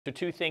So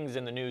two things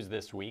in the news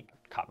this week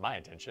caught my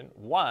attention.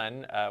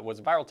 One was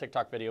a viral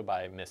TikTok video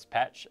by Miss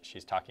Petch.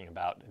 She's talking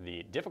about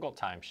the difficult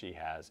time she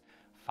has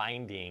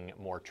finding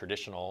more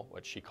traditional,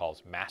 what she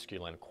calls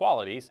masculine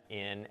qualities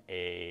in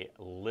a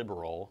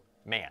liberal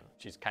man.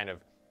 She's kind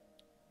of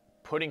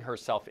putting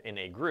herself in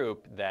a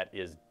group that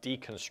is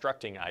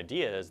deconstructing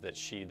ideas that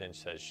she then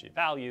says she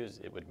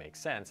values. It would make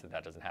sense that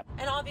that doesn't happen.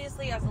 And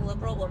obviously, as a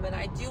liberal woman,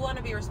 I do want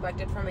to be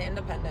respected for my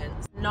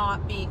independence,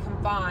 not be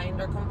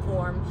confined or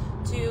conform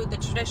to the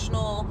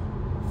traditional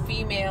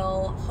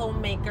female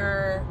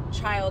homemaker,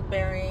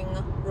 childbearing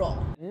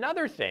role.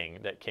 Another thing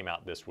that came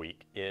out this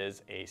week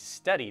is a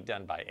study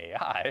done by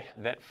AI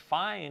that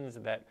finds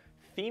that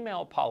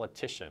female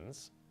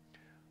politicians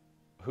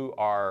who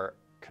are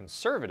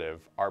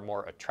conservative are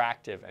more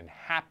attractive and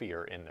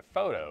happier in the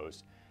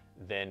photos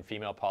than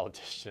female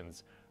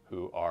politicians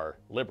who are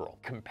liberal.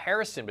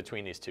 Comparison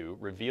between these two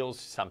reveals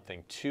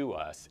something to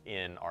us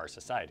in our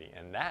society,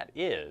 and that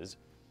is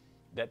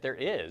that there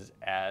is,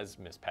 as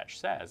Ms. Petch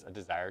says, a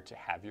desire to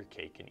have your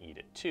cake and eat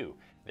it too.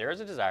 There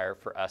is a desire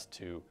for us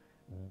to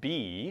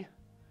be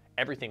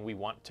everything we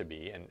want to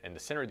be and the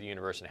center of the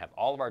universe and have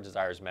all of our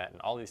desires met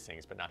and all these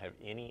things, but not have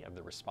any of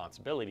the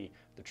responsibility,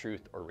 the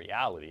truth, or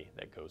reality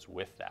that goes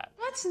with that.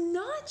 That's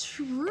not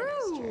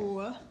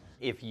true.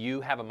 If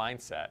you have a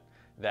mindset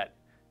that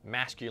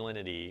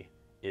masculinity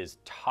is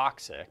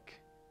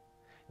toxic,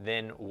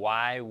 then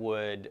why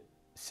would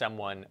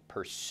someone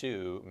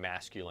pursue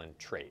masculine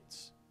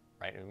traits?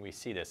 Right? And we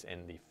see this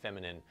in the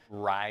feminine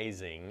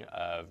rising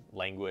of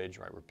language,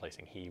 right?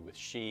 Replacing he with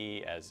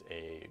she as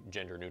a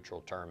gender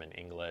neutral term in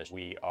English.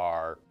 We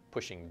are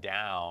pushing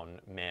down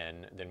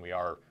men than we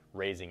are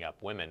raising up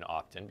women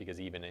often, because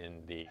even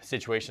in the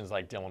situations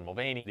like Dylan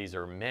Mulvaney, these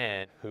are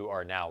men who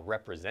are now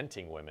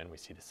representing women. We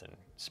see this in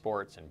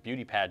sports and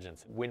beauty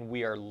pageants. When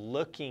we are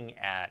looking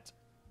at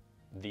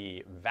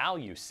the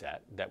value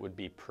set that would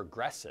be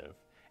progressive,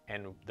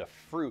 and the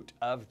fruit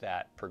of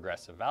that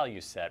progressive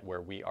value set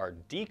where we are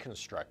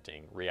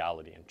deconstructing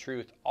reality and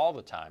truth all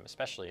the time,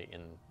 especially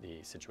in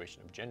the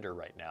situation of gender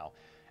right now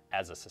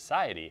as a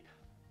society,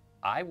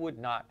 I would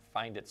not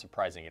find it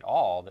surprising at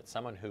all that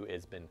someone who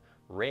has been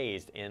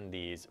raised in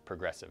these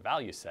progressive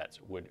value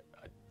sets would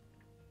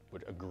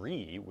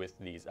agree with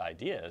these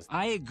ideas.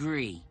 I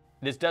agree.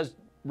 This does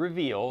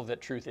reveal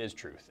that truth is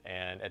truth,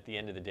 and at the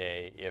end of the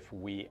day, if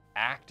we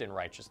act in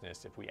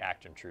righteousness, if we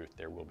act in truth,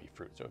 there will be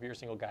fruit. So if you're a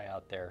single guy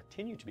out there,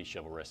 continue to be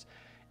chivalrous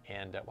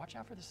and watch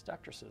out for the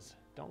seductresses.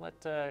 Don't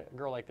let a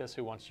girl like this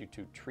who wants you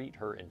to treat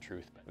her in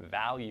truth,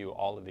 value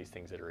all of these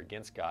things that are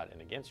against God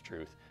and against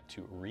truth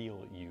to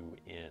reel you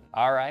in.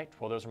 All right,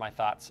 well, those are my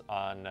thoughts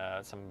on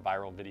some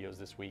viral videos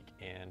this week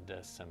and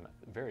some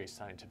very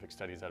scientific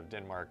studies out of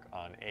Denmark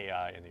on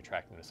AI and the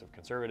attractiveness of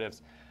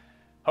conservatives.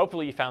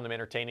 Hopefully you found them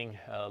entertaining,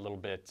 a little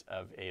bit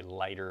of a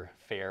lighter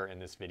fare in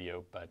this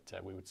video, but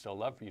we would still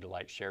love for you to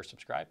like, share,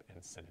 subscribe,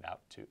 and send it out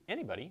to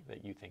anybody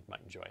that you think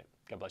might enjoy it.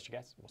 God bless you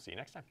guys. We'll see you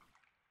next time.